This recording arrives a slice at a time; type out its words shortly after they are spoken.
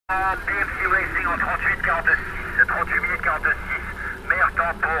BMC Racing en 38-46, 38 minutes 46, meilleur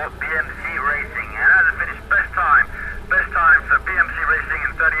temps pour BMC Racing. And as it finished, best time for BMC Racing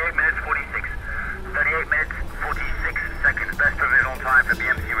in 38 minutes 46. 38 minutes 46 seconds, best provisional time for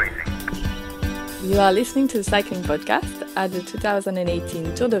BMC Racing. You are listening to the Cycling Podcast at the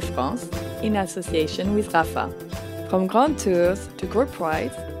 2018 Tour de France in association with Rafa. From Grand Tours to Group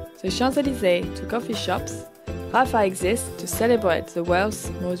Rides, the Champs-Élysées to coffee shops, Rafa exists to celebrate the world's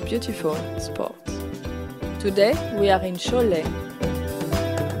most beautiful sport. Today we are in Cholet.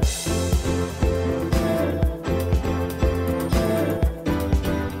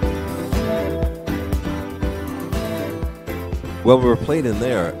 Well, we were played in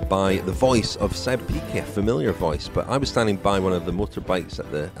there by the voice of Seb Piquet, a familiar voice, but I was standing by one of the motorbikes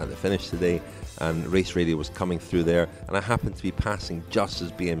at the finish today, and race radio was coming through there, and I happened to be passing just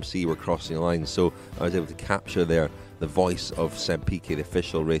as BMC were crossing the line, so I was able to capture there the voice of Seb Piquet, the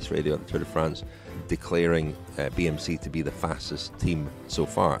official race radio at the Tour de France, declaring BMC to be the fastest team so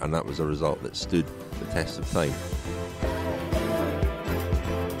far, and that was a result that stood the test of time.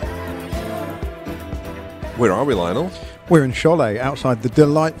 Where are we, Lionel? We're in Cholet, outside the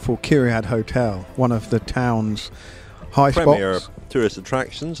delightful Geraint Hotel, one of the town's high Premier spots. Tourist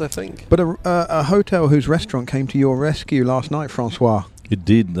attractions, I think. But a hotel whose restaurant came to your rescue last night, François. It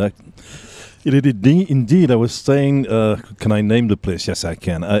did. It did indeed. I was staying. Can I name the place? Yes, I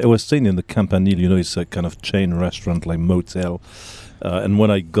can. I was staying in the Campanile. You know, it's a kind of chain restaurant, like motel. And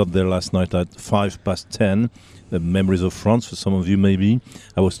when I got there last night at 10:05, the memories of France for some of you maybe,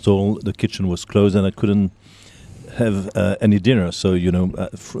 I was told the kitchen was closed and I couldn't have any dinner. So, you know,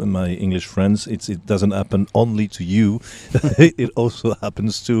 my English friends, it doesn't happen only to you. It also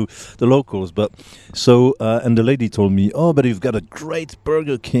happens to the locals. But so, and the lady told me, oh, but you've got a great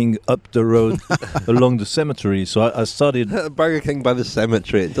Burger King up the road along the cemetery. So I started... Burger King by the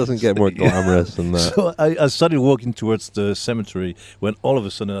cemetery. It doesn't get more glamorous than that. So I started walking towards the cemetery when all of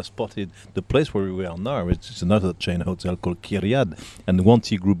a sudden I spotted the place where we are now. It's another chain hotel called Geraint, and the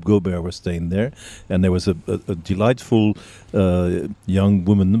Wanty Group Gobert was staying there. And there was a delightful young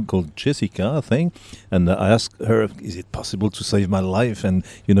woman called Jessica, I think, and I asked her, is it possible to save my life and,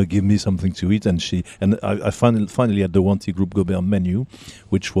 you know, give me something to eat? And I finally had the Wanty Group Gobert menu,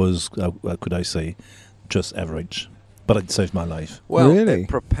 which was, could I say, just average. But it saved my life. Well, really? It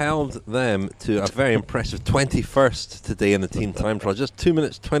propelled them to a very impressive 21st today in the team time trial, just 2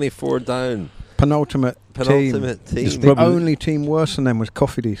 minutes 24 down. Penultimate team. It's the only team worse than them was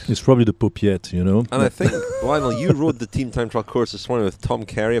Cofidis. It's probably the Paupiette, you know. And I think, Lionel, you rode the team time trial course this morning with Tom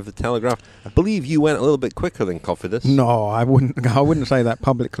Carey of the Telegraph. I believe you went a little bit quicker than Cofidis. No, I wouldn't say that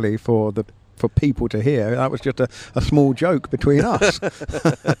publicly for people to hear. That was just a small joke between us.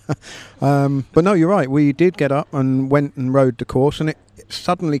 But no, you're right. We did get up and went and rode the course, and it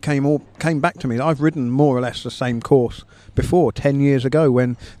suddenly came back to me. I've ridden more or less the same course before, 10 years ago,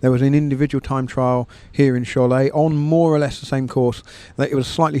 when there was an individual time trial here in Cholet on more or less the same course. It was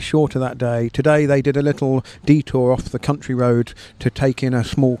slightly shorter that day. Today they did a little detour off the country road to take in a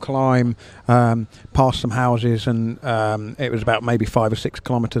small climb past some houses, and it was about maybe 5 or 6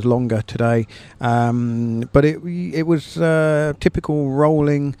 kilometres longer today. But it was typical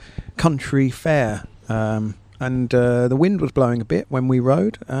rolling country fare. And the wind was blowing a bit when we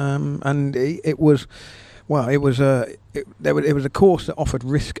rode, and it was a course that offered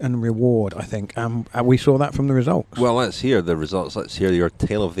risk and reward, I think, and we saw that from the results. Well, let's hear the results. Let's hear your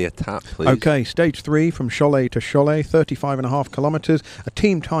tale of the attack, please. Okay, stage 3 from Cholet to Cholet, 35.5 kilometres, a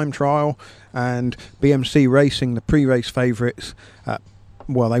team time trial, and BMC Racing, the pre-race favourites,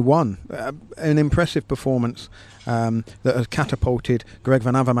 they won. An impressive performance that has catapulted Greg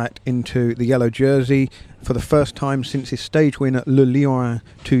Van Avermaet into the yellow jersey for the first time since his stage win at Le Lyon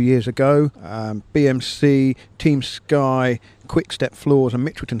 2 years ago. BMC, Team Sky, Quick-Step Floors and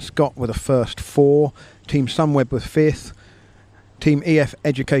Mitchelton Scott were the first 4. Team Sunweb was 5th. Team EF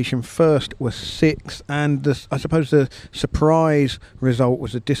Education first was 6th, and I suppose the surprise result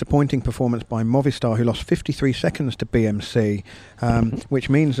was a disappointing performance by Movistar, who lost 53 seconds to BMC,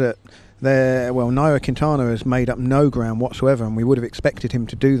 which means that Nairo Quintana has made up no ground whatsoever, and we would have expected him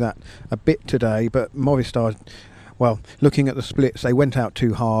to do that a bit today, but Movistar, looking at the splits, they went out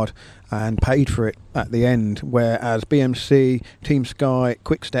too hard and paid for it at the end, whereas BMC, Team Sky,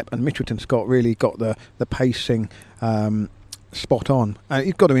 Quick-Step and Mitchelton Scott really got the pacing spot on.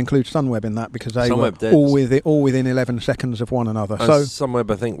 You've got to include Sunweb in that, because they were all within 11 seconds of one another. And so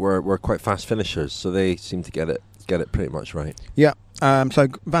Sunweb, I think, were quite fast finishers, so they seem to get it pretty much right. Yeah. So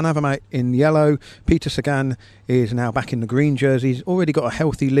Van Avermaet in yellow. Peter Sagan is now back in the green jersey. He's already got a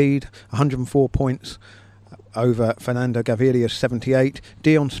healthy lead, 104 points. over Fernando Gaviria's 78.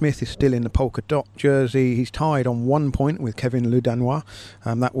 Dion Smith is still in the polka dot jersey. He's tied on 1 point with Kevin Ludanois.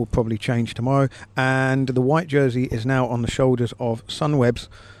 That will probably change tomorrow. And the white jersey is now on the shoulders of Sunweb's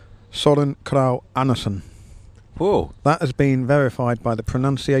Søren Kragh Andersen. Whoa! That has been verified by the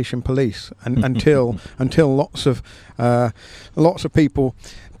pronunciation police, and until lots of people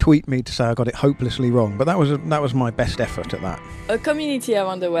tweet me to say I got it hopelessly wrong. But that was my best effort at that. A community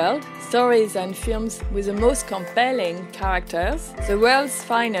around the world, stories and films with the most compelling characters, the world's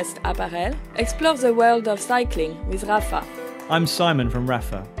finest apparel. Explore the world of cycling with Rafa. I'm Simon from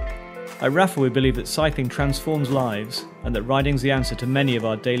Rafa. At Rafa we believe that cycling transforms lives and that riding's the answer to many of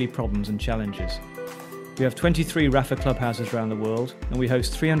our daily problems and challenges. We have 23 Rafa clubhouses around the world and we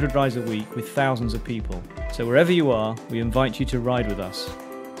host 300 rides a week with thousands of people. So wherever you are, we invite you to ride with us.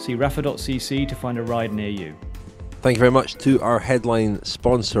 See rafa.cc to find a ride near you. Thank you very much to our headline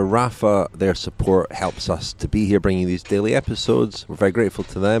sponsor, Rafa. Their support helps us to be here bringing these daily episodes. We're very grateful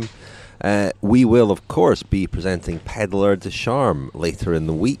to them. We will, of course, be presenting Peddler de Charme later in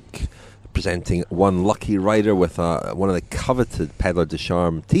the week, presenting one lucky rider with one of the coveted Peddler de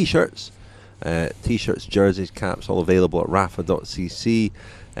Charme t-shirts. T-shirts, jerseys, caps, all available at rafa.cc.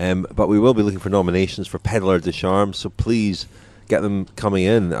 But we will be looking for nominations for Peddler de Charme, so please get them coming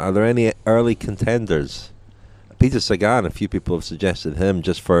in. Are there any early contenders? Peter Sagan, a few people have suggested him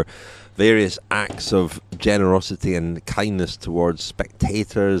just for various acts of generosity and kindness towards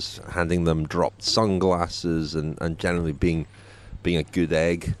spectators, handing them dropped sunglasses and generally being a good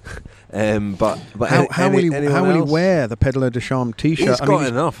egg. But how will he wear the Peddler de Charme t-shirt? He's got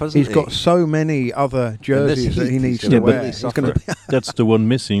enough, hasn't he? He's got so many other jerseys that he needs to wear. That's the one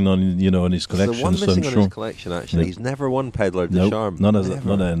missing on his collection. The one missing on his collection, actually. Yeah. He's never won Peddler de Charme. None of that.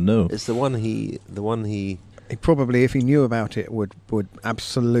 No. It's the one he. He probably, if he knew about it, would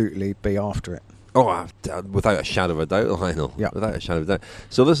absolutely be after it. Oh, without a shadow of a doubt, Lionel. Yeah, without a shadow of a doubt.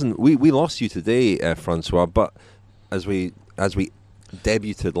 So listen, we lost you today, François. But as we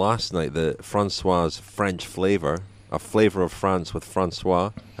debuted last night, the François' French flavour, a flavour of France with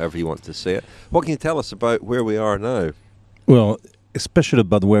François, however you want to say it. What can you tell us about where we are now? Well, especially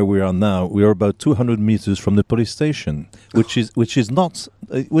about where we are now, we are about 200 meters from the police station, which is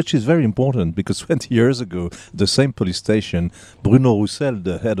very important because 20 years ago, the same police station, Bruno Roussel,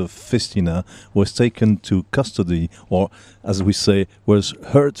 the head of Festina, was taken to custody, or as we say, was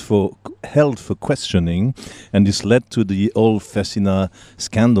held for questioning, and this led to the old Festina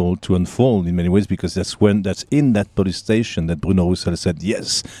scandal to unfold in many ways, because that's in that police station that Bruno Roussel said,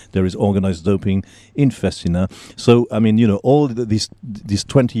 yes, there is organized doping in Festina. So, I mean, all these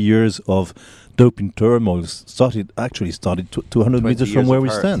 20 years of doping turmoil started 200 meters from where we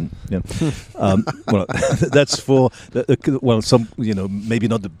stand. Yeah. Well, that's for some maybe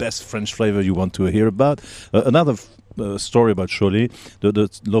not the best French flavor you want to hear about. Another story about Cholet, the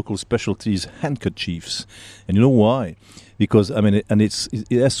local specialty is handkerchiefs, and you know why? Because it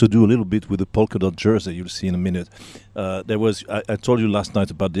has to do a little bit with the polka dot jersey. You'll see in a minute. I told you last night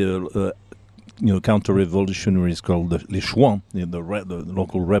about the counter-revolutionaries called the Les Chouans, the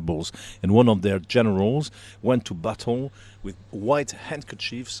local rebels, and one of their generals went to battle with white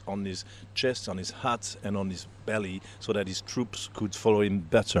handkerchiefs on his chest, on his hat, and on his belly, so that his troops could follow him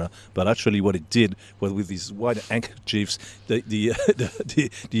better. But actually, what it did was, with these white handkerchiefs, the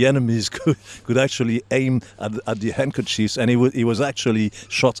enemies could actually aim at the handkerchiefs, and he was actually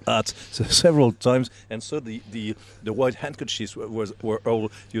shot at several times. And so the white handkerchiefs were all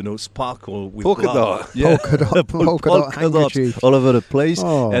sparkle with polka blood. dot, yeah, polka dot handkerchief all over the place.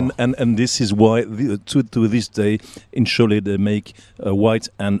 Oh. And this is why to this day in Cholet they make white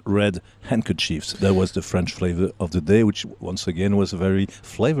and red handkerchiefs. That was the French flavor of the day, which once again was a very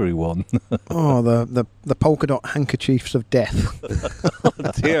flavory one. Oh, the polka dot handkerchiefs of death.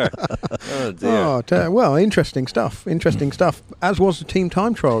 Oh dear. Well, interesting stuff. As was the team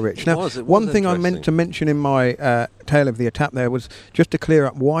time trial, Rich. Now, one thing I meant to mention in my tale of the attack there was just to clear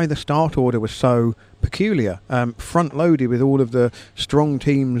up why the start order was so peculiar, front-loaded with all of the strong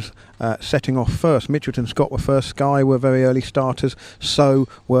teams setting off first. Mitchelton Scott were first, Sky were very early starters, so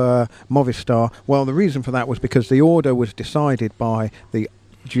were Movistar. Well, the reason for that was because the order was decided by the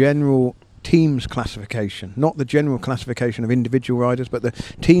general teams classification, not the general classification of individual riders, but the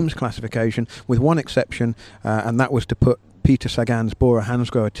teams classification, with one exception, and that was to put Peter Sagan's Bora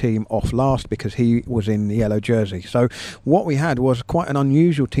Hansgrohe team off last because he was in the yellow jersey. So what we had was quite an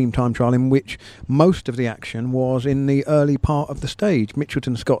unusual team time trial in which most of the action was in the early part of the stage.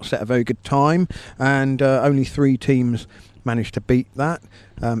 Mitchelton Scott set a very good time, and only 3 teams managed to beat that.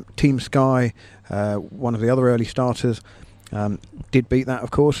 Team Sky, one of the other early starters, did beat that,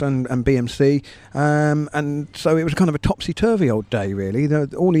 of course, and BMC. And so it was kind of a topsy-turvy old day, really.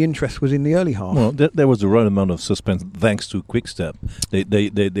 All the interest was in the early half. Well, there was the right amount of suspense thanks to Quick-Step.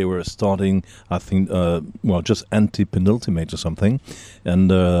 They were starting, I think, just anti-penultimate or something.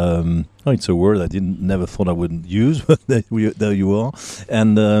 And it's a word I never thought I would use, but there you are.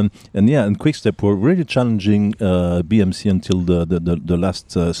 And Quick-Step were really challenging BMC until the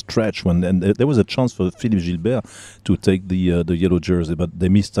last stretch and there was a chance for Philippe Gilbert to take the yellow jersey, but they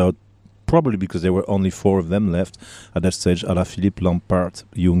missed out probably because there were only 4 of them left at that stage: Alaphilippe, Lampard,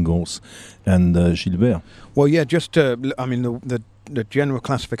 Jungels, and Gilbert. Well, yeah, the general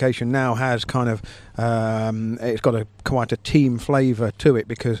classification now has kind of it's got quite a team flavour to it,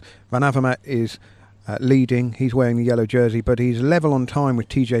 because Van Avermaet is leading. He's wearing the yellow jersey, but he's level on time with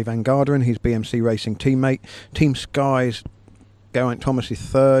TJ Van Garderen, his BMC Racing teammate. Team Sky's Geraint Thomas is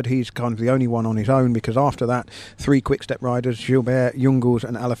third. He's kind of the only one on his own, because after that, 3 Quick-Step riders, Gilbert, Jungels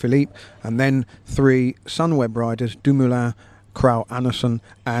and Alaphilippe, and then 3 Sunweb riders, Dumoulin, Krauw Andersen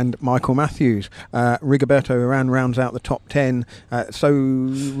and Michael Matthews. Rigoberto Urán rounds out the top 10. So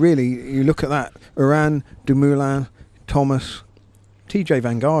really, you look at that, Urán, Dumoulin, Thomas, TJ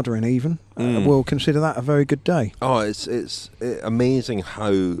Van Garderen even, will consider that a very good day. Oh, it's amazing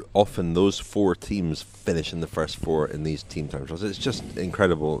how often those 4 teams finish in the first 4 in these team time trials. It's just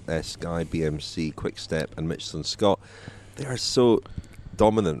incredible. Sky, BMC, Quick-Step and Michelin Scott, they are so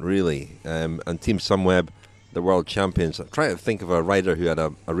dominant, really. And Team Sunweb, the world champions. I'm trying to think of a rider who had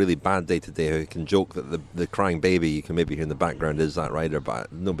a really bad day today, who can joke that the crying baby you can maybe hear in the background is that rider,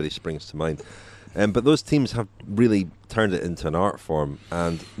 but nobody springs to mind. But those teams have really turned it into an art form,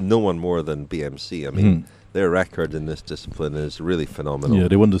 and no one more than BMC. I mean, their record in this discipline is really phenomenal. Yeah,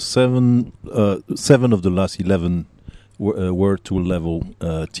 they won the 7 of the last 11 World Tour level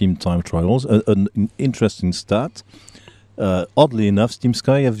team time trials. An interesting stat. Oddly enough, Team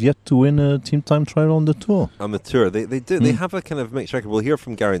Sky have yet to win a team time trial on the Tour. On the Tour, they do. They have a kind of mixed record. We'll hear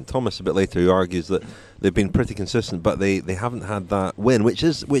from Geraint Thomas a bit later, who argues that they've been pretty consistent, but they haven't had that win, which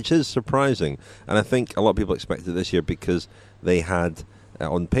is surprising. And I think a lot of people expected it this year because they had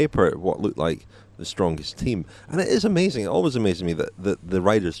on paper what looked like the strongest team. And it is amazing. It always amazes me that the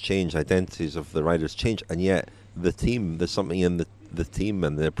riders change, identities of the riders change, and yet the team, there's something in the team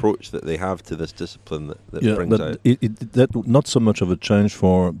and the approach that they have to this discipline that brings out. That not so much of a change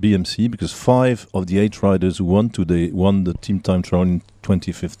for BMC, because 5 of the 8 riders who won today won the team time trial in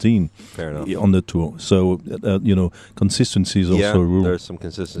 2015. Fair enough. On the Tour. So consistency is also a rule. There's some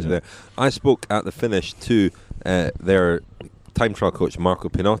consistency there. I spoke at the finish to their time trial coach Marco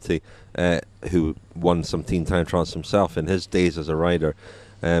Pinotti, who won some team time trials himself in his days as a rider.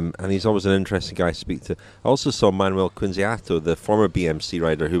 And he's always an interesting guy to speak to. I also saw Manuel Quinziato, the former BMC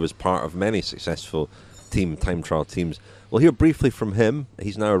rider who was part of many successful team time trial teams. We'll hear briefly from him.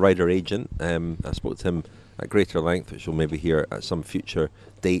 He's now a rider agent. I spoke to him at greater length, which we'll maybe hear at some future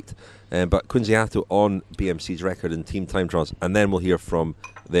date. But Quinziato on BMC's record in team time trials. And then we'll hear from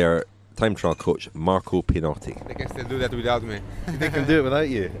their time trial coach, Marco Pinotti. They can still do that without me. They can do it without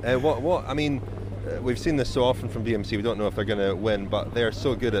you. We've seen this so often from BMC. We don't know if they're going to win, but they're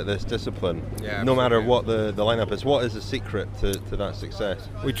so good at this discipline. Yeah, no matter what the lineup is. What is the secret to that success?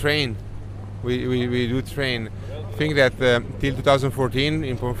 We train. We do train. I think that till 2014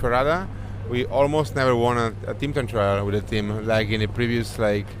 in Ponferrada, we almost never won a team time trial with a team. Like in the previous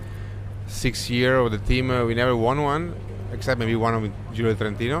 6 years of the team, we never won one, except maybe one with Giro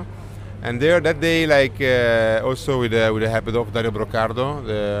Trentino. And there that day, also with the help of Dario Broccardo,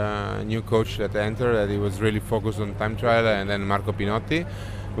 the new coach that entered, that he was really focused on time trial, and then Marco Pinotti,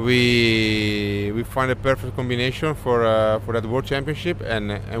 we found a perfect combination for that World Championship,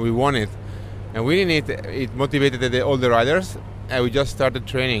 and we won it. And winning it motivated all the riders, and we just started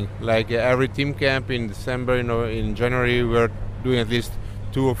training. Every team camp in December, in January, we were doing at least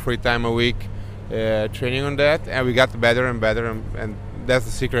 2 or 3 times a week training on that, and we got better and better, and that's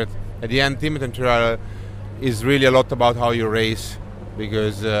the secret. At the end, team time trial is really a lot about how you race,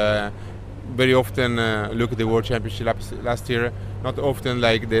 because very often, look at the World Championship last year, not often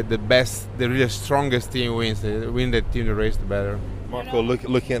the best, the really strongest team wins. They win the team that race the better. Marco,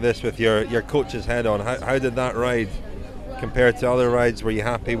 looking at this with your coach's head on, how did that ride compare to other rides? Were you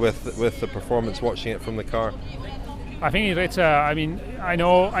happy with the performance watching it from the car? I think it's.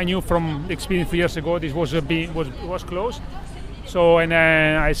 I knew from experience 3 years ago this was close. So, and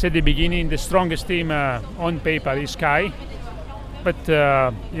I said at the beginning, the strongest team on paper is Sky, but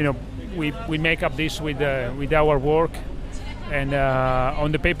we make up this with our work, and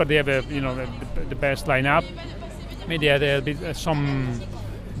on the paper they have the best lineup. Maybe they had some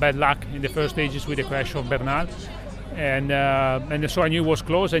bad luck in the first stages with the crash of Bernal, and so I knew it was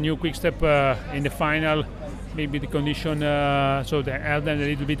close. I knew Quick-Step in the final, maybe the condition, so they held them a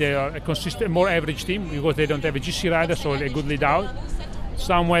little bit a consistent, more average team because they don't have a GC rider, so a good lead out.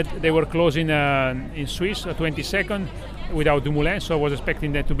 Somewhat they were close in Swiss, 22nd, without Dumoulin, so I was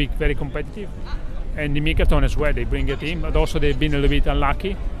expecting them to be very competitive. And the Michelton as well, they bring a team, but also they've been a little bit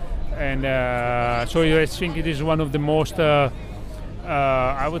unlucky. And so I think it is one of the most,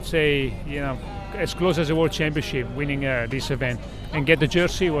 I would say, as close as a World Championship, winning this event. And get the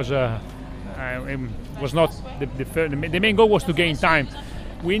jersey was not the main goal was to gain time.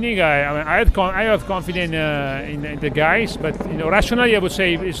 Winning, I had confidence in the guys, but rationally I would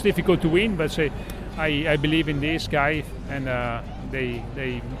say it's difficult to win. But I believe in these guys, and they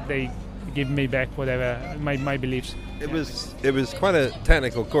give me back whatever my beliefs. It was quite a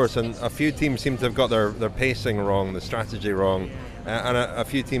technical course, and a few teams seem to have got their pacing wrong, the strategy wrong, and a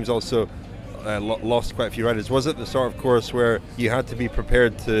few teams also lost quite a few riders. Was it the sort of course where you had to be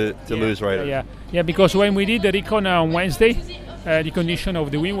prepared to lose riders? Yeah, because when we did the recon on Wednesday, the condition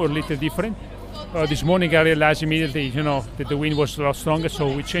of the wind were a little different. This morning I realized immediately, that the wind was a lot stronger,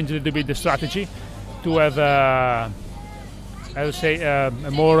 so we changed a little bit the strategy to have, I would say, a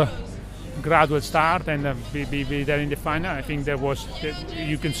more gradual start and be there in the final. I think there was,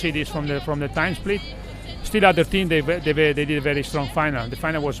 you can see this from the time split. Still, other team they did a very strong final. The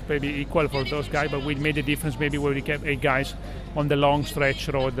final was maybe equal for those guys, but we made a difference maybe where we kept 8 guys on the long stretch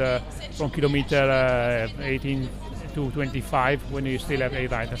road from kilometer 18 to 25 when you still have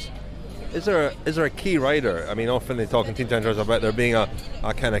 8 riders. Is there a key rider? I mean, often they talk in team time trials about there being a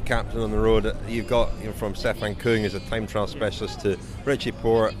kind of captain on the road. You've got from Stefan Kung as a time trial specialist to Richie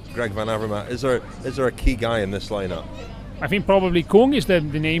Porte, Greg Van Avermaet. Is there a key guy in this lineup? I think probably Kung is the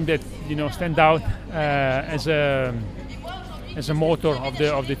name that stand out as a motor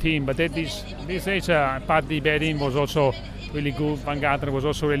of the team. But these days, Paddy Bedin was also really good. Van Gardner was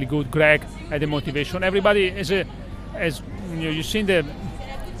also really good. Greg had the motivation. Everybody as you've seen the.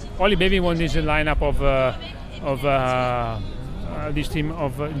 Only maybe one is the lineup of this team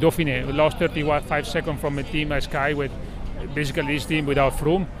of Dauphiné. We lost 35 seconds from a team like Sky with basically this team without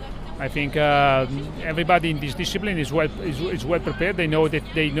Froome. I think everybody in this discipline is well prepared. They know a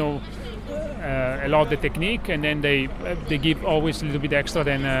lot of the technique, and then they give always a little bit extra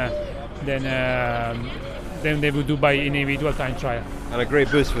than they would do by individual time trial. And a great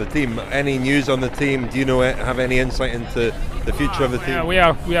boost for the team. Any news on the team? Do you have any insight into the future of the team? We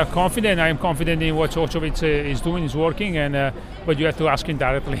are confident. I am confident in what Ochovic is doing, is working, and but you have to ask him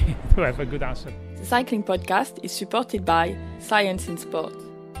directly to have a good answer. The Cycling Podcast is supported by Science in Sport.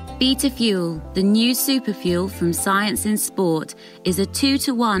 Beta Fuel, the new superfuel from Science in Sport, is a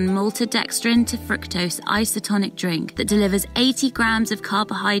 2-to-1 maltodextrin to fructose isotonic drink that delivers 80 grams of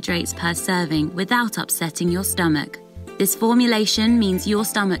carbohydrates per serving without upsetting your stomach. This formulation means your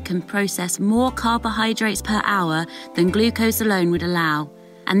stomach can process more carbohydrates per hour than glucose alone would allow.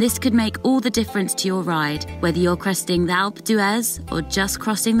 And this could make all the difference to your ride, whether you're cresting the Alpe d'Huez or just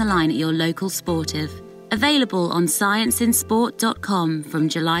crossing the line at your local sportive. Available on scienceinsport.com from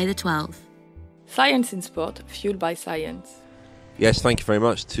July the 12th. Science in Sport, fueled by science. Yes, thank you very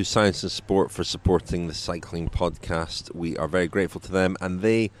much to Science in Sport for supporting the Cycling Podcast. We are very grateful to them, and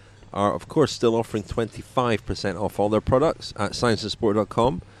they are, of course, still offering 25% off all their products at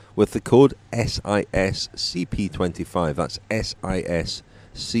scienceinsport.com with the code SISCP25. That's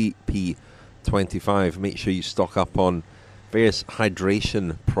SISCP25. Make sure you stock up on various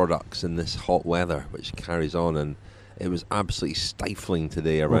hydration products in this hot weather, which carries on, and it was absolutely stifling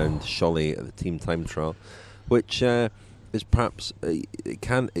today around Cholet at the team time trial, which is perhaps it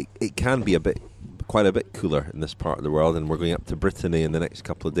can be quite a bit cooler in this part of the world, and we're going up to Brittany in the next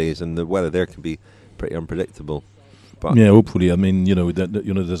couple of days, and the weather there can be pretty unpredictable. But yeah, hopefully. I mean,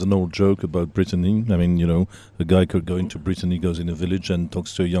 there's an old joke about Brittany. I mean, a guy could go into Brittany, goes in a village and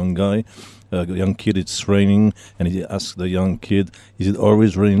talks to a young guy. A young kid, it's raining, and he asks the young kid, "Is it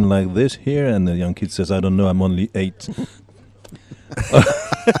always raining like this here?" And the young kid says, "I don't know, I'm only 8." That's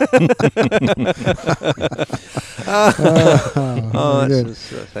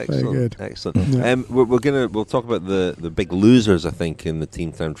excellent. Excellent. Yeah. We'll talk about the big losers, I think, in the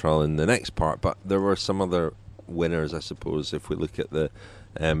team time trial in the next part. But there were some other winners, I suppose, if we look at the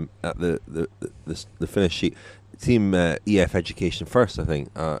finish sheet. Team EF Education first, I think.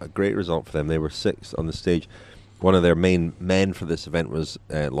 A great result for them. They were 6th on the stage. One of their main men for this event was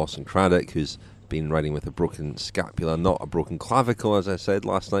Lawson Craddock, who's been riding with a broken scapula, not a broken clavicle, as I said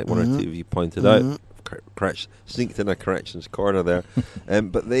last night. One or two of you pointed out. Sneaked in a corrections corner there.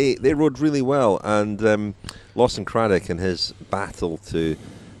 But they rode really well, and Lawson Craddock in his battle to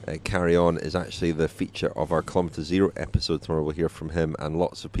carry on is actually the feature of our Kilometre Zero episode tomorrow. We'll hear from him and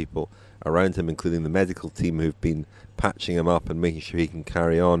lots of people around him, including the medical team who've been patching him up and making sure he can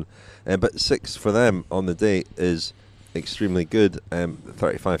carry on. But 6th for them on the day is extremely good.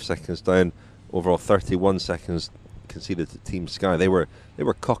 35 seconds down, overall 31 seconds conceded to Team Sky. They were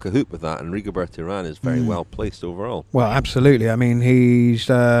cock a hoop with that, and Rigoberto Urán is very well placed overall. Well, absolutely. I mean, he's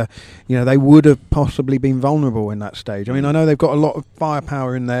they would have possibly been vulnerable in that stage. I mean, I know they've got a lot of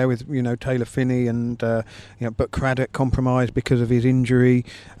firepower in there with Taylor Phinney and but Craddock compromised because of his injury.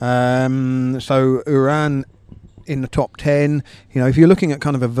 So Urán in the top 10, if you're looking at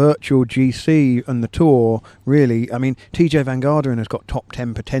kind of a virtual GC on the tour, really, I mean, TJ Van Garderen has got top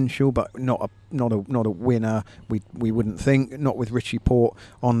 10 potential, but not a winner. We wouldn't think, not with Richie Porte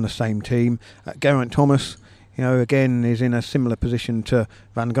on the same team. Geraint Thomas, again, is in a similar position to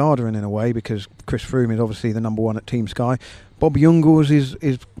Van Garderen in a way, because Chris Froome is obviously the number one at Team Sky. Bob Jungels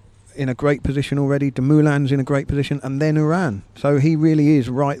is in a great position already. Dumoulin's in a great position, and then Urán. So he really is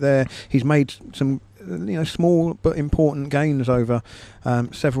right there. He's made some small but important gains over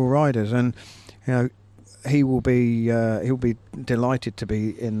several riders, and he'll be delighted to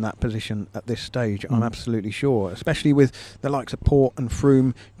be in that position at this stage. I'm absolutely sure, especially with the likes of Porte and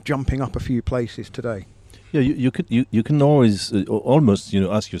Froome jumping up a few places today. Yeah, you can always almost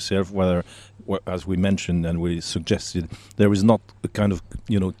ask yourself whether, as we mentioned and we suggested, there is not a kind of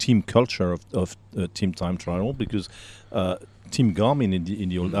team culture of team time trial, because Team Garmin in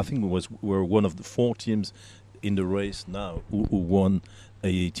the old, I think were one of the 4 teams in the race now who won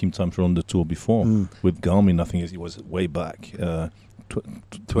a team time trial on the Tour before. With Garmin, I think it was way back.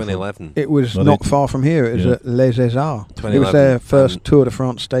 2011. It was not far from here. It was at Les Essarts. It was their first Tour de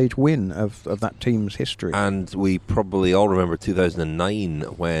France stage win of that team's history. And we probably all remember 2009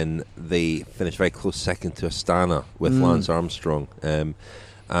 when they finished very close second to Astana with Lance Armstrong.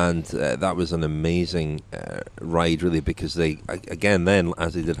 And that was an amazing ride, really, because they, again, then,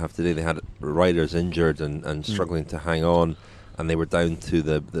 as they did have today, they had riders injured and struggling to hang on, and they were down to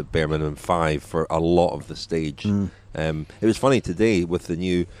the bare minimum 5 for a lot of the stage. It was funny today with the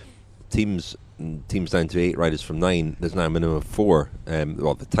new teams down to 8 riders from 9. There's now a minimum of 4.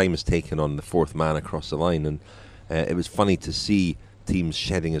 The time is taken on the 4th man across the line, and it was funny to see teams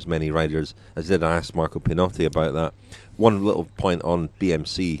shedding as many riders as did. I asked Marco Pinotti about that. One little point on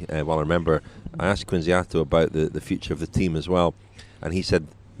BMC, while I remember, I asked Quinziato about the future of the team as well, and he said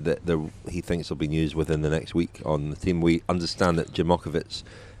that he thinks there'll be news within the next week on the team. We understand that Jim Mokovitz,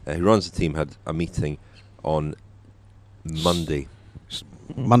 who runs the team, had a meeting on Monday.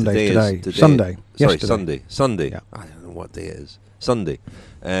 Today. Sunday. Sorry, Sunday. Yeah. I don't know what day it is. Sunday.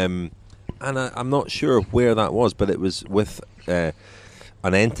 And I'm not sure where that was, but it was with an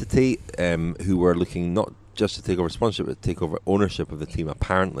entity who were looking not just to take over sponsorship, but to take over ownership of the team,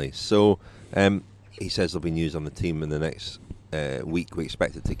 apparently. So he says there'll be news on the team in the next week. We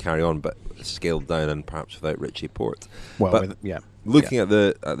expect it to carry on, but scaled down and perhaps without Richie Porte. Looking at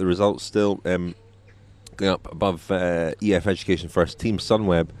the results still, going up above EF Education First, Team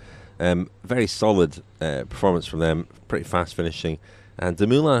Sunweb, very solid performance from them, pretty fast finishing. And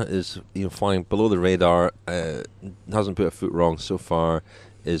Dumoulin is flying below the radar, hasn't put a foot wrong so far,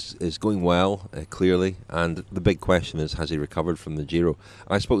 is going well, clearly. And the big question is, has he recovered from the Giro?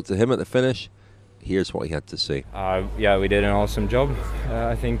 I spoke to him at the finish. Here's what he had to say. We did an awesome job.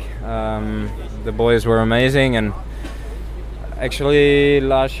 I think the boys were amazing, and actually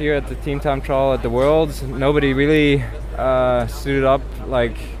last year at the team time trial at the Worlds, nobody really stood up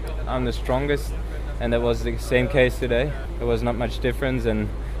like I'm the strongest, and that was the same case today. There was not much difference, and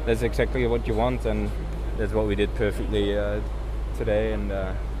that's exactly what you want, and that's what we did perfectly today, and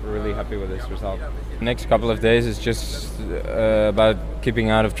we're really happy with this result. The next couple of days is just about keeping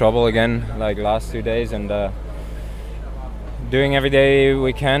out of trouble again, like last 2 days, and doing every day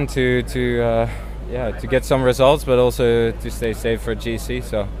we can to get some results, but also to stay safe for GC.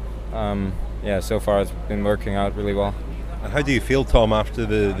 So so far it's been working out really well. And how do you feel, Tom, after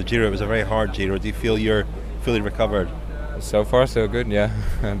the Giro? It was a very hard Giro. Do you feel you're fully recovered? So far so good, yeah.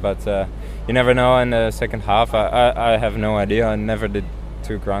 But you never know in the second half. I have no idea. I never did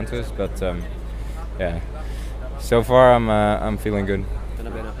 2 Grand Tours, but so far I'm feeling good.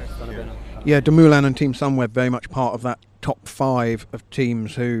 Yeah, Dumoulin and Team Sunweb very much part of that top 5 of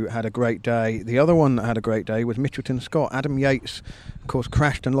teams who had a great day. The other one that had a great day was Mitchelton Scott. Adam Yates of course,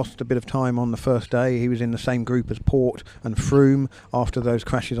 crashed and lost a bit of time on the first day. He was in the same group as Port and Froome after those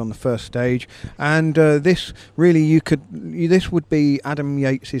crashes on the first stage. And this really, this would be Adam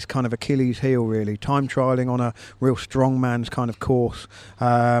Yates's kind of Achilles heel, really. Time trialling on a real strongman's kind of course.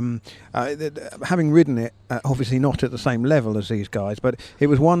 Having ridden it, obviously not at the same level as these guys, but it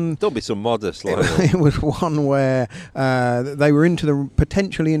was one. Don't be so modest, Lionel. It was one where they were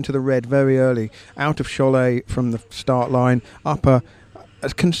potentially into the red very early, out of Cholet from the start line, up a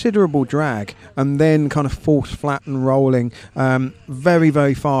considerable drag, and then kind of force flat and rolling. Very,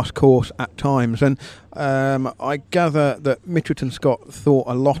 very fast course at times. And I gather that Mitchelton Scott thought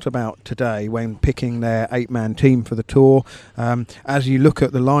a lot about today when picking their 8-man team for the Tour. As you look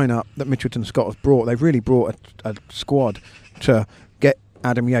at the lineup that Mitchelton Scott has brought, they've really brought a squad to get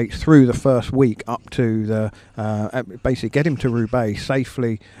Adam Yates through the first week up to the basically get him to Roubaix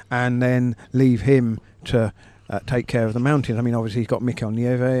safely, and then leave him to take care of the mountains. I mean, obviously he's got Mikel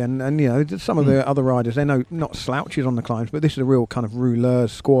Nieve and you know, some of the other riders. They're not slouches on the climbs, but this is a real kind of rouleurs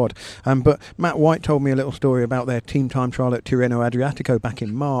squad. But Matt White told me a little story about their team time trial at Tirreno Adriatico back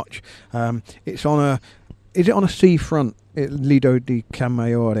in March. Is it on a seafront, Lido di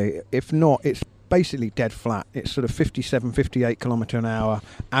Camaiore? If not, it's basically dead flat. It's sort of 57, 58 kilometre an hour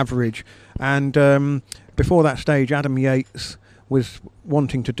average. And before that stage, Adam Yates was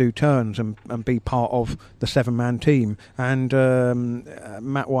wanting to do turns and be part of the 7-man team, and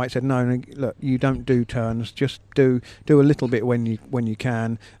Matt White said, no, look, you don't do turns, just do a little bit when you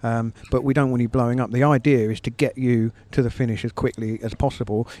can, but we don't want you blowing up. The idea is to get you to the finish as quickly as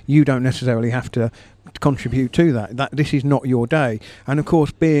possible. You don't necessarily have to contribute to that. This is not your day. And of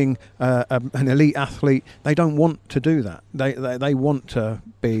course, being an elite athlete, they don't want to do that. They want to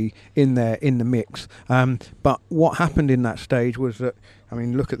be in the mix. But what happened in that stage was that, I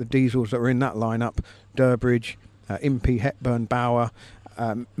mean, look at the diesels that were in that lineup: Durbridge, Impey, Hepburn, Bauer,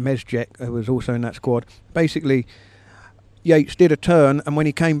 Mezgec, who was also in that squad. Basically, Yates did a turn, and when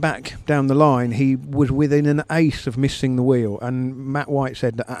he came back down the line, he was within an ace of missing the wheel. And Matt White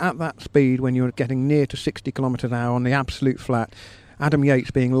said that at that speed, when you're getting near to 60 kilometres an hour on the absolute flat, Adam Yates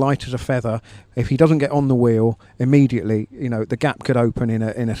being light as a feather, if he doesn't get on the wheel immediately, you know, the gap could open in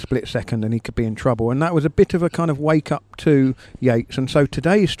a split second and he could be in trouble. And that was a bit of a kind of wake up to Yates. And so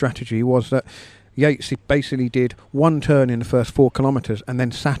today's strategy was that Yates basically did one turn in the first 4 kilometres and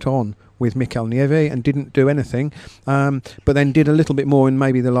then sat on with Mikel Nieve and didn't do anything, but then did a little bit more in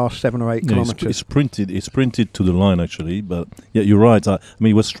maybe the last 7 or 8 kilometres. He sprinted to the line, actually, but yeah, you're right. I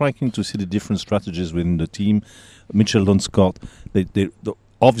mean, it was striking to see the different strategies within the team. Mitchelton Scott,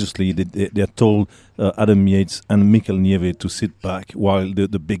 obviously they told Adam Yates and Mikel Nieve to sit back while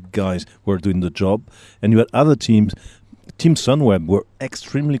the big guys were doing the job, and you had other teams. Team Sunweb were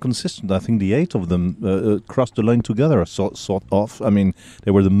extremely consistent. I think the 8 of them crossed the line together, sort of. I mean,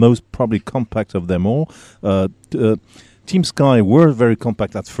 they were the most probably compact of them all. Team Sky were very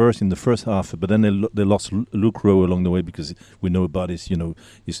compact at first in the first half, but then they lost Luke Rowe along the way because we know about his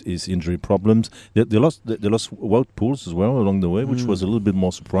injury problems. They lost Wout Poels as well along the way, which was a little bit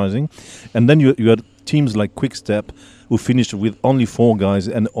more surprising. And then you had teams like Quick Step, who finished with only 4 guys,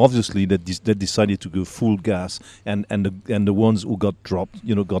 and obviously they decided to go full gas, and the ones who got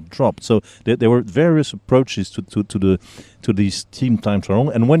dropped. So there were various approaches to these team time trial.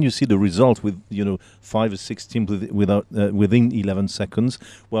 And when you see the result with 5 or 6 teams within 11 seconds,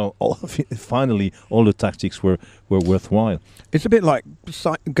 well, finally all the tactics were worthwhile. It's a bit like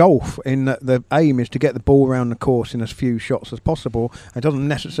golf in that the aim is to get the ball around the course in as few shots as possible. It doesn't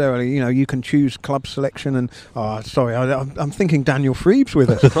necessarily, you can choose club selection and, I'm thinking Daniel Freeb's with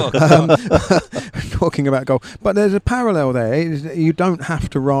us talking about golf. But there's a parallel there. You don't have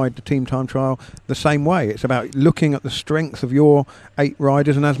to ride the team time trial the same way. It's about looking at the strength of your 8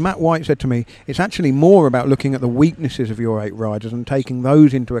 riders. And as Matt White said to me, it's actually more about looking at the weaknesses of your 8 riders and taking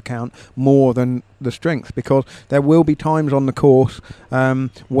those into account more than the strengths, because there will be times on the course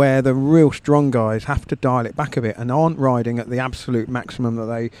where the real strong guys have to dial it back a bit and aren't riding at the absolute maximum that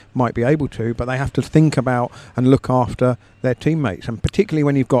they might be able to, but they have to think about and look after their teammates. And particularly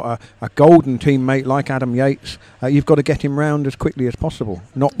when you've got a golden teammate like Adam Yates, you've got to get him round as quickly as possible,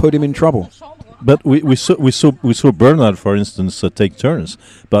 not put him in trouble. But we saw Bernard, for instance, take turns.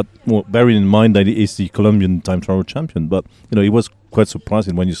 But bearing in mind that he is the Colombian time trial champion, but he was quite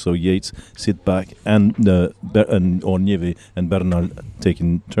surprising when you saw Yates sit back and Nieve and Bernard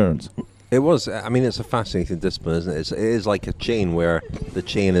taking turns. It was. I mean, it's a fascinating discipline, isn't it? It is like a chain where the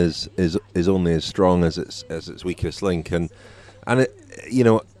chain is only as strong as its weakest link, and it,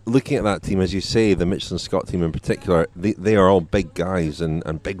 looking at that team, as you say, the Mitchelton Scott team in particular, they are all big guys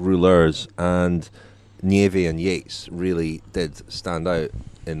and big rouleurs, and Nieve and Yates really did stand out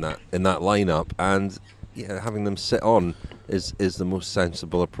in that lineup, and having them sit on is the most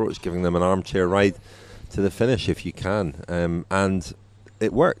sensible approach, giving them an armchair ride to the finish if you can, and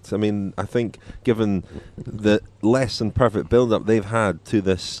it worked. I mean, I think given the less than perfect build-up they've had to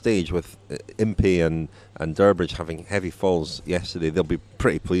this stage with Impey and Durbridge having heavy falls yesterday, they'll be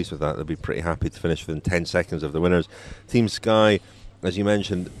pretty pleased with that. They'll be pretty happy to finish within 10 seconds of the winners. Team Sky, as you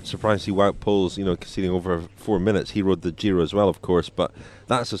mentioned, surprised to see Wout Poels, conceding over 4 minutes. He rode the Giro as well, of course, but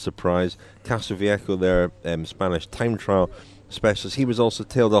that's a surprise. Casoviejo, their Spanish time trial specialist, he was also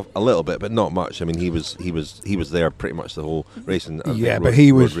tailed off a little bit, but not much. I mean, he was there pretty much the whole race. And but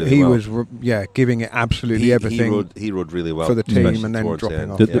he was giving it absolutely everything. He rode really well for the team, and then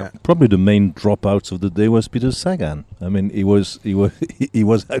dropping off. Probably the main dropouts of the day was Peter Sagan. I mean, he was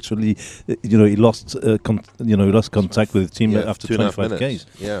actually, he lost contact with the team after 25 Ks.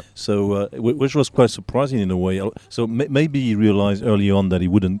 Yeah. So which was quite surprising in a way. So maybe he realized early on that he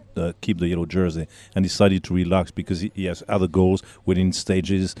wouldn't keep the yellow jersey and decided to relax because he has other goals within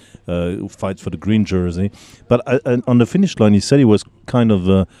stages, fight for the green jersey. But on the finish line, he said he was kind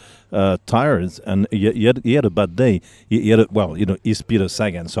of tired, and he had a bad day. He's Peter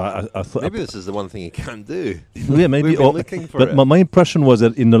Sagan, so I thought maybe this is the one thing he can't do. Yeah, maybe. But my impression was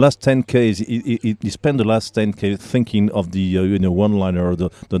that in the last 10 Ks, he spent the last 10 Ks thinking of the one-liner or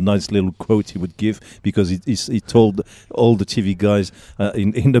the nice little quote he would give, because he told all the TV guys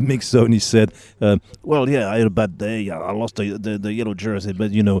in the mix zone. He said, I had a bad day. I lost the yellow jersey,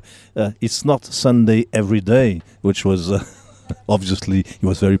 but it's not Sunday every day, which was. Obviously, he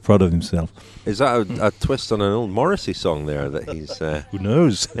was very proud of himself. Is that a twist on an old Morrissey song there that he's... Who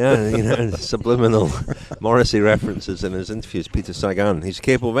knows? Yeah, subliminal Morrissey references in his interviews. Peter Sagan, he's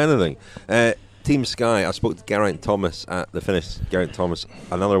capable of anything. Team Sky, I spoke to Geraint Thomas at the finish. Geraint Thomas,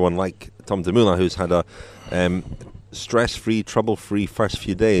 another one like Tom Dumoulin, who's had a stress-free, trouble-free first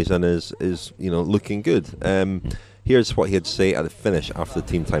few days and is looking good. Here's what he had to say at the finish after the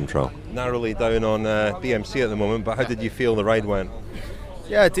team time trial. Narrowly down on BMC at the moment, but how did you feel the ride went?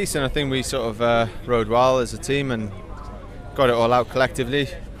 Yeah, decent. I think we sort of rode well as a team and got it all out collectively.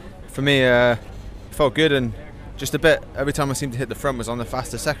 For me, felt good, and just a bit, every time I seemed to hit the front was on the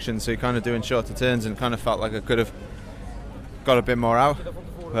faster section, so you're kind of doing shorter turns and kind of felt like I could have got a bit more out.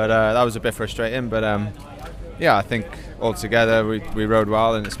 But that was a bit frustrating. But I think altogether we rode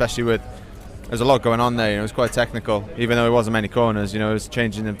well, and especially with there's a lot going on there. It was quite technical, even though it wasn't many corners. It was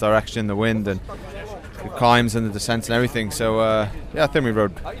changing the direction, the wind, and the climbs and the descents and everything. So I think we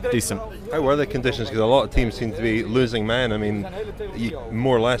rode decent. How were the conditions? Because a lot of teams seem to be losing men. I mean, you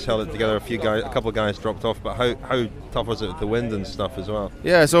more or less held it together. A couple of guys dropped off. But how tough was it with the wind and stuff as well?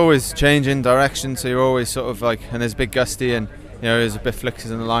 Yeah, it's always changing direction. So you're always sort of and there's a big gusty, and there's a bit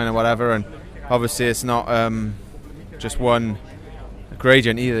flickers in the line or whatever. And obviously it's not just one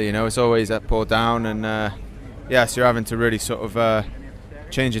gradient either, it's always up or down, and so you're having to really sort of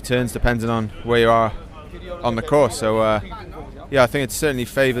change your turns depending on where you are on the course. So I think it certainly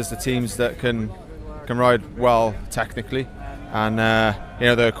favours the teams that can ride well technically, and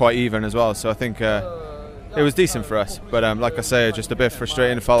they're quite even as well. So I think it was decent for us, but like I say, just a bit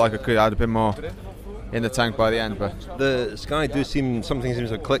frustrating. It felt like I could add a bit more in the tank by the end. But the Sky something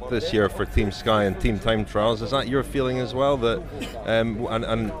seems to click this year for Team Sky and Team Time Trials. Is that your feeling as well, that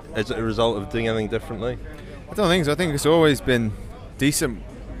and is it a result of doing anything differently? I don't think so. I think it's always been decent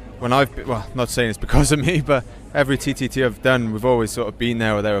when not saying it's because of me, but every TTT I've done, we've always sort of been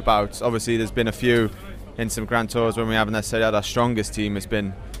there or thereabouts. Obviously there's been a few in some Grand Tours when we haven't necessarily had our strongest team. It's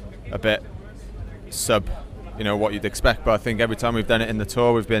been a bit sub what you'd expect, but I think every time we've done it in the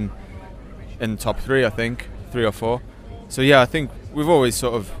Tour, we've been in top 3, I think 3 or 4. So I think we've always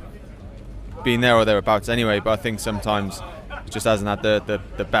sort of been there or thereabouts anyway, but I think sometimes it just hasn't had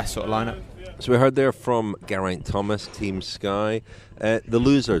the best sort of lineup. So we heard there from Geraint Thomas, Team Sky. The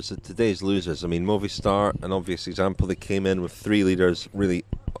losers, today's losers, I mean, Movistar, an obvious example. They came in with 3 leaders, really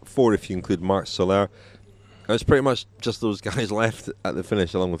 4 if you include Marc Soler. It was pretty much just those guys left at the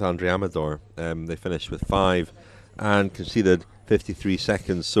finish, along with Andre Amador. They finished with 5 and conceded 53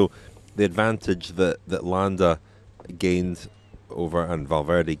 seconds. So the advantage that Landa gained over and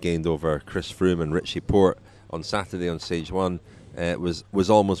Valverde gained over Chris Froome and Richie Porte on Saturday on stage 1 was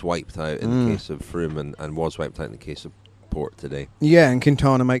almost wiped out in the case of Froome and was wiped out in the case of Porte today. Yeah, and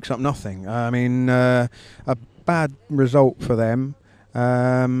Quintana makes up nothing. I mean, a bad result for them.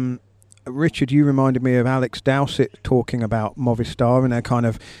 Richard, you reminded me of Alex Dowsett talking about Movistar, and they're kind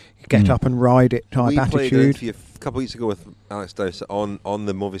of, get up and ride it type we attitude. Played an interview a couple of weeks ago with Alex Dowsett on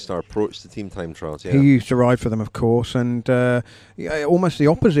the Movistar approach to team time trials. Yeah. He used to ride for them, of course, and almost the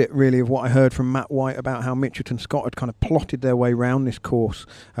opposite, really, of what I heard from Matt White about how Mitchelton Scott had kind of plotted their way round this course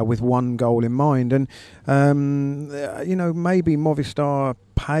with one goal in mind. And, maybe Movistar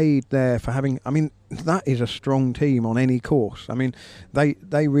paid there for having... I mean, that is a strong team on any course. I mean,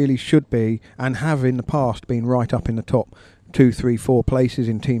 they really should be, and have in the past been right up in the top 2, 3, 4 places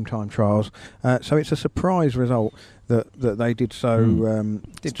in team time trials. So it's a surprise result that they did so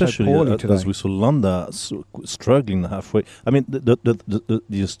especially so poorly today. As we saw Landa struggling halfway. I mean,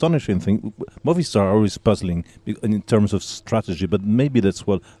 the astonishing thing, Movistar are always puzzling in terms of strategy, but maybe that's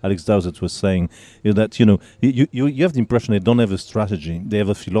what Alex Dowsett was saying, that you have the impression they don't have a strategy, they have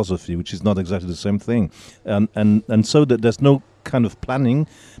a philosophy, which is not exactly the same thing, and so that there's no kind of planning.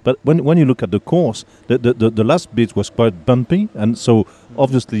 But when you look at the course, the last bit was quite bumpy, and so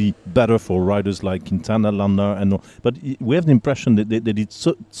obviously better for riders like Quintana, Landa, and all. But we have the impression that they did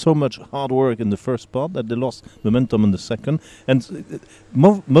so much hard work in the first part that they lost momentum in the second. And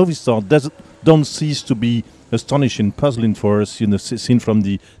Movistar don't cease to be astonishing, puzzling for us, seen from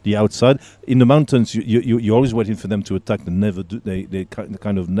the outside. In the mountains, you're always waiting for them to attack. They never do. They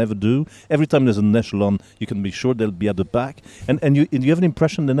kind of never do. Every time there's an echelon, you can be sure they'll be at the back. And you have an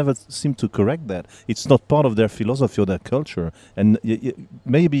impression they never seem to correct that. It's not part of their philosophy or their culture. And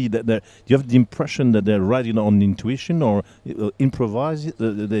maybe that you have the impression that they're riding on intuition or improvise.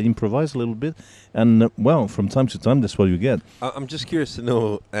 They improvise a little bit. And from time to time, that's what you get. I'm just curious to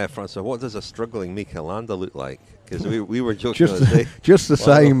know, François, what does a struggling Mikel Landa look like? Because we were joking just the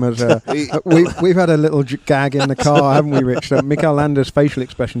same as we've had a little gag in the car, haven't we, Rich? Mikel Landa's facial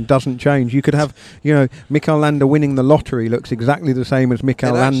expression doesn't change. You could have, Mikel Landa winning the lottery looks exactly the same as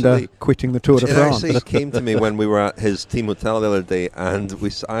Mikel Landa quitting the Tour de France. It actually came to me when we were at his team hotel the other day, and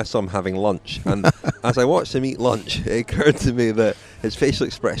I saw him having lunch. And as I watched him eat lunch, it occurred to me that his facial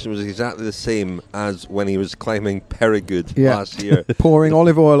expression was exactly the same as when he was climbing Périgord last year. Pouring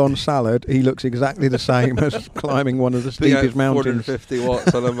olive oil on salad, he looks exactly the same as climbing one of the steepest mountains. 450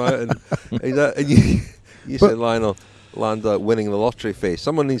 watts on a mountain. You said Lionel Landa winning the lottery face.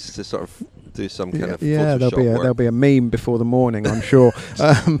 Someone needs to sort of do some kind of Photoshop work. There'll be a meme before the morning, I'm sure.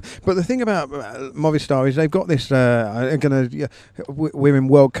 But the thing about Movistar is they've got this. We're in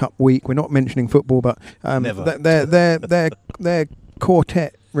World Cup week. We're not mentioning football, but their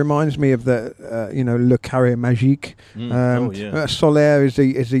quartet reminds me of the Le Carré Magique. Soler is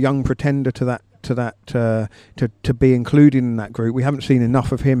the young pretender to be included in that group. We haven't seen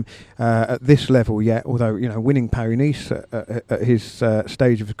enough of him at this level yet, although winning Paris-Nice at his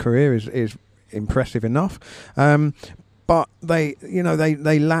stage of his career is impressive enough. But they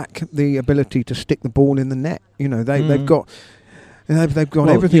lack the ability to stick the ball in the net. They've got everything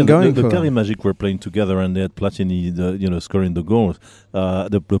going for them. The Carré Magique were playing together, and they had Platini, scoring the goals.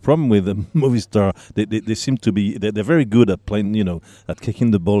 The problem with Movistar, they seem to be they're very good at playing, at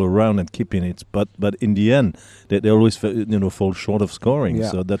kicking the ball around and keeping it. But in the end, they always fall short of scoring. Yeah.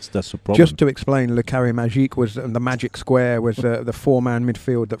 So that's a problem. Just to explain, Le Carré Magique was the Magic Square was the four-man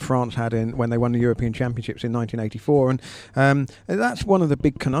midfield that France had when they won the European Championships in 1984, and that's one of the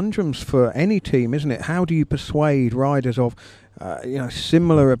big conundrums for any team, isn't it? How do you persuade riders of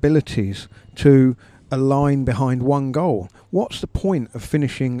similar abilities to align behind one goal? What's the point of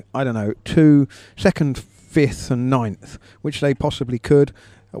finishing, second, fifth and ninth, which they possibly could,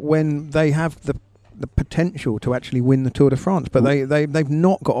 when they have the potential to actually win the Tour de France? But they've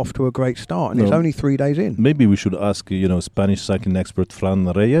not got off to a great start, and it's only 3 days in. Maybe we should ask Spanish cycling expert Fran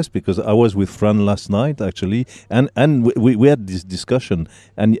Reyes, because I was with Fran last night actually, and we had this discussion,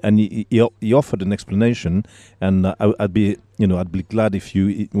 and he offered an explanation, and I'd be glad if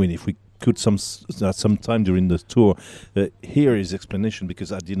we could some time during the tour hear his explanation,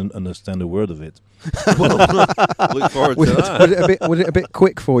 because I didn't understand a word of it. Well, look forward to that. Was it a bit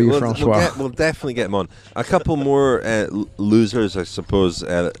quick for you, François? We'll definitely get him on. A couple more losers, I suppose.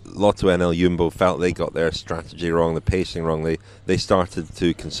 Lotto NL Jumbo felt they got their strategy wrong, the pacing wrong. They started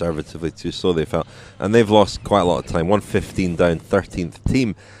too conservatively, too slow, they felt, and they've lost quite a lot of time. 1:15 down, 13th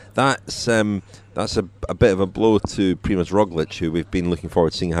team. That's a bit of a blow to Primož Roglič, who we've been looking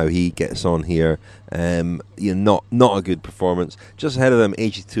forward to seeing how he gets on here. Not a good performance. Just ahead of them,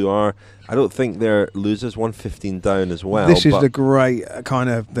 AG2R. I don't think they're losers. 1:15 down as well. This is the great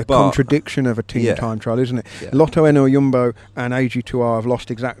contradiction of a team time trial, isn't it? Yeah. Lotto NL Jumbo and AG2R have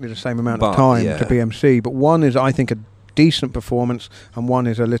lost exactly the same amount of time to BMC, but one is, I think, a decent performance, and one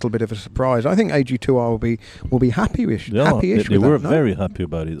is a little bit of a surprise. I think AG2R will be happy-ish. They were very happy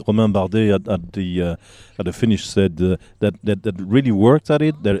about it. Romain Bardet at the finish said that really worked at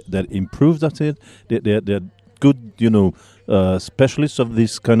it, that improved at it. They're good, specialists of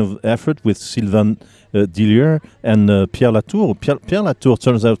this kind of effort with Sylvain Dillier and Pierre Latour. Pierre Latour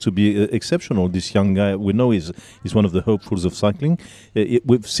turns out to be exceptional. This young guy, we know, is one of the hopefuls of cycling.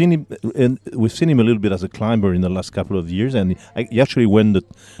 We've seen him a little bit as a climber in the last couple of years, and he actually won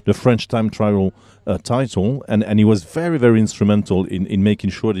the French time trial title, and he was very, very instrumental in making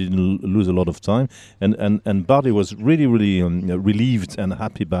sure he didn't lose a lot of time. And Bardet was really, really relieved and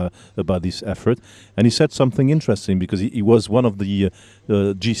happy about this effort. And he said something interesting, because he was one of the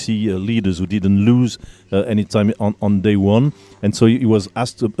GC leaders who didn't lose any time on day one, and so he was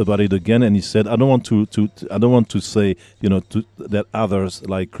asked about it again, and he said, "I don't want to say that others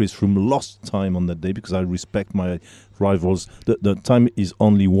like Chris Froome lost time on that day, because I respect my rivals. The time is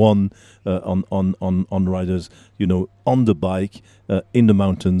only won on riders, on the bike, in the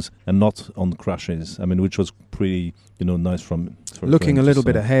mountains, and not on crashes." I mean, which was pretty, nice from looking a little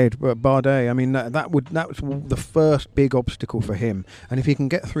bit ahead. But Bardet, I mean, that was the first big obstacle for him, and if he can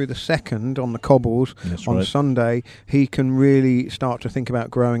get through the second on the cobbles on Sunday, he can really start to think about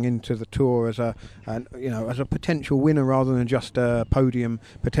growing into the Tour as a potential winner rather than just a podium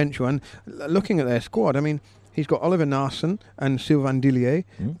potential. And looking at their squad, I mean, he's got Oliver Naesen and Sylvain Dillier,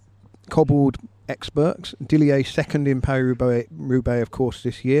 cobbled experts. Dillier second in Paris-Roubaix, of course,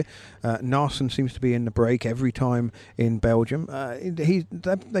 this year. Naesen seems to be in the break every time in Belgium.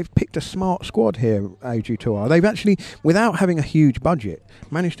 They've picked a smart squad here, AG2R. They've actually, without having a huge budget,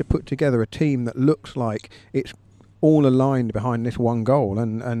 managed to put together a team that looks like it's all aligned behind this one goal,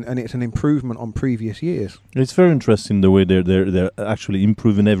 and it's an improvement on previous years. It's very interesting the way they're actually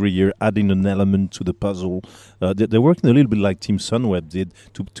improving every year, adding an element to the puzzle. They're working a little bit like Team Sunweb did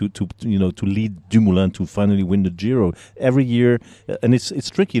to lead Dumoulin to finally win the Giro every year, and it's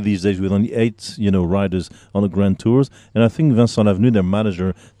tricky these days with only 8 riders on the Grand Tours. And I think Vincent Lavenue, their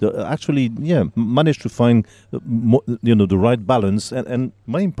manager, actually managed to find the right balance, and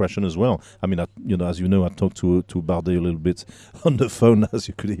my impression as well. I mean, as you know, I talked to Bardet a little bit on the phone, as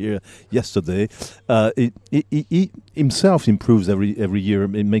you could hear yesterday. He himself improves every year.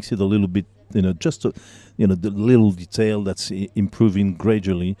 It makes it a little bit, just the little detail that's improving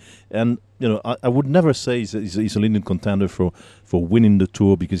gradually. And I would never say he's a leading contender for winning the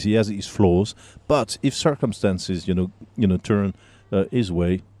Tour, because he has his flaws. But if circumstances turn his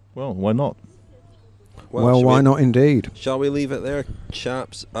way, well, why not? Well, why not indeed? Shall we leave it there,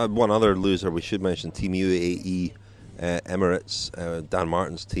 chaps? One other loser we should mention: Team UAE Emirates, Dan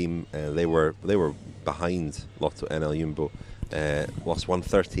Martin's team. They were behind Lotto NL Jumbo. Lost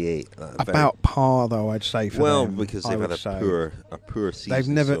 138. About par, though, I'd say. For them, because they've had a poor season. They've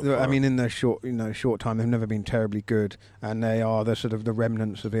never. So I mean, in their short time, they've never been terribly good, and they are the sort of the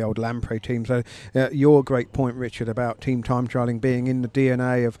remnants of the old Lamprey team. So, your great point, Richard, about team time trialling being in the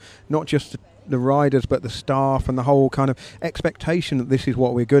DNA of not just the riders but the staff, and the whole kind of expectation that this is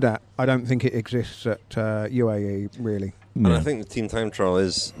what we're good at. I don't think it exists at UAE, really. And I think the team time trial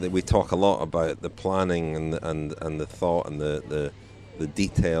is that we talk a lot about the planning and the thought and the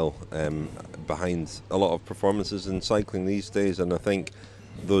detail behind a lot of performances in cycling these days, and I think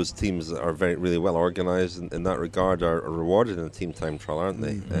those teams that are really well organised in that regard are rewarded in the team time trial, aren't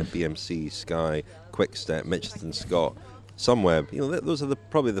they? BMC, Sky, Quickstep, Mitchelton Scott, Sunweb. Those are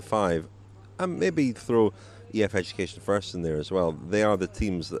probably the 5. And maybe throw EF Education First in there as well. They are the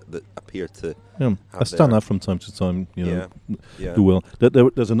teams that appear to have stand out from time to time, do well.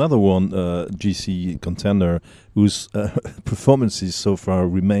 There's another one, GC contender, whose performances so far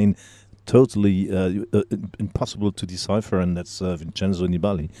remain totally impossible to decipher, and that's Vincenzo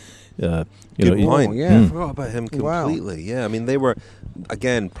Nibali. Good point. I forgot about him completely. Wow. Yeah, I mean, they were,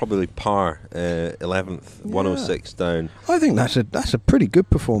 again, probably par 11th, 106 down. I think that's a pretty good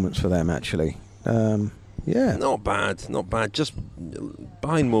performance for them, actually. Not bad. Just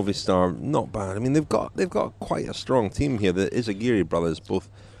behind Movistar, not bad. I mean, they've got quite a strong team here. The Izagiri brothers, both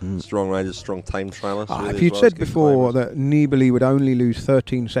strong riders, strong time trialists. If you'd said before that Nibali would only lose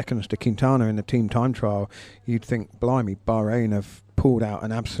 13 seconds to Quintana in the team time trial, you'd think, blimey, Bahrain have pulled out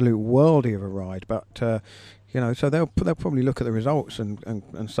an absolute worldie of a ride. But so they'll probably look at the results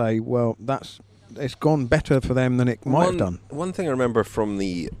and say, well, it's gone better for them than it might have done. One thing I remember from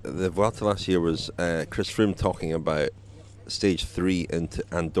the Vuelta last year was Chris Froome talking about stage 3 into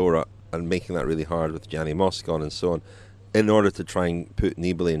Andorra and making that really hard with Gianni Moscon and so on, in order to try and put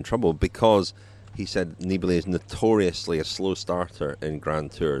Nibali in trouble, because he said Nibali is notoriously a slow starter in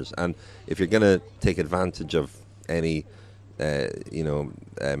Grand Tours, and if you're going to take advantage of any,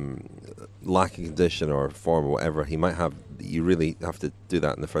 lacking condition or form or whatever he might have, you really have to do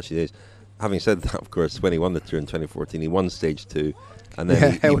that in the first few days. Having said that, of course, when he won the Tour in 2014, he won stage 2, and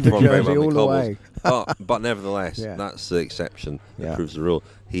then he held the performed very jersey well in the all the cobbles. way. but nevertheless, that's the exception that proves the rule.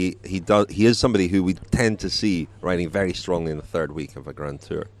 He is somebody who we tend to see riding very strongly in the third week of a Grand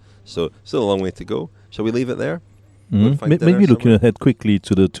Tour. So still a long way to go. Shall we leave it there? Maybe looking ahead quickly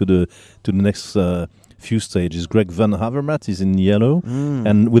to the next few stages. Greg Van Avermaet is in yellow,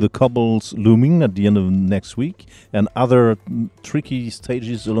 and with the cobbles looming at the end of next week, and other tricky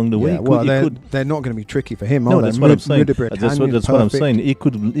stages along the way. They're not going to be tricky for him. No, that's what I'm saying. That's what I'm saying. He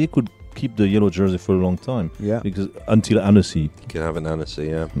could keep the yellow jersey for a long time. Yeah, because until Annecy. You can have an Annecy.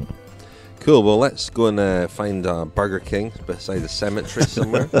 Yeah. Cool. Well, let's go and find Burger King beside the cemetery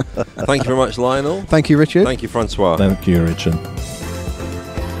somewhere. Thank you very much, Lionel. Thank you, Richard. Thank you, François. Thank you, Richard.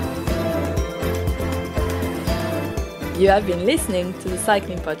 You have been listening to the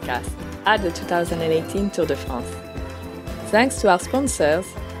Cycling Podcast at the 2018 Tour de France. Thanks to our sponsors,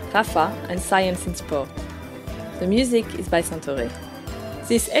 Rafa and Science in Sport. The music is by Santoré.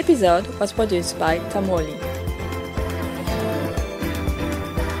 This episode was produced by Tom Wally.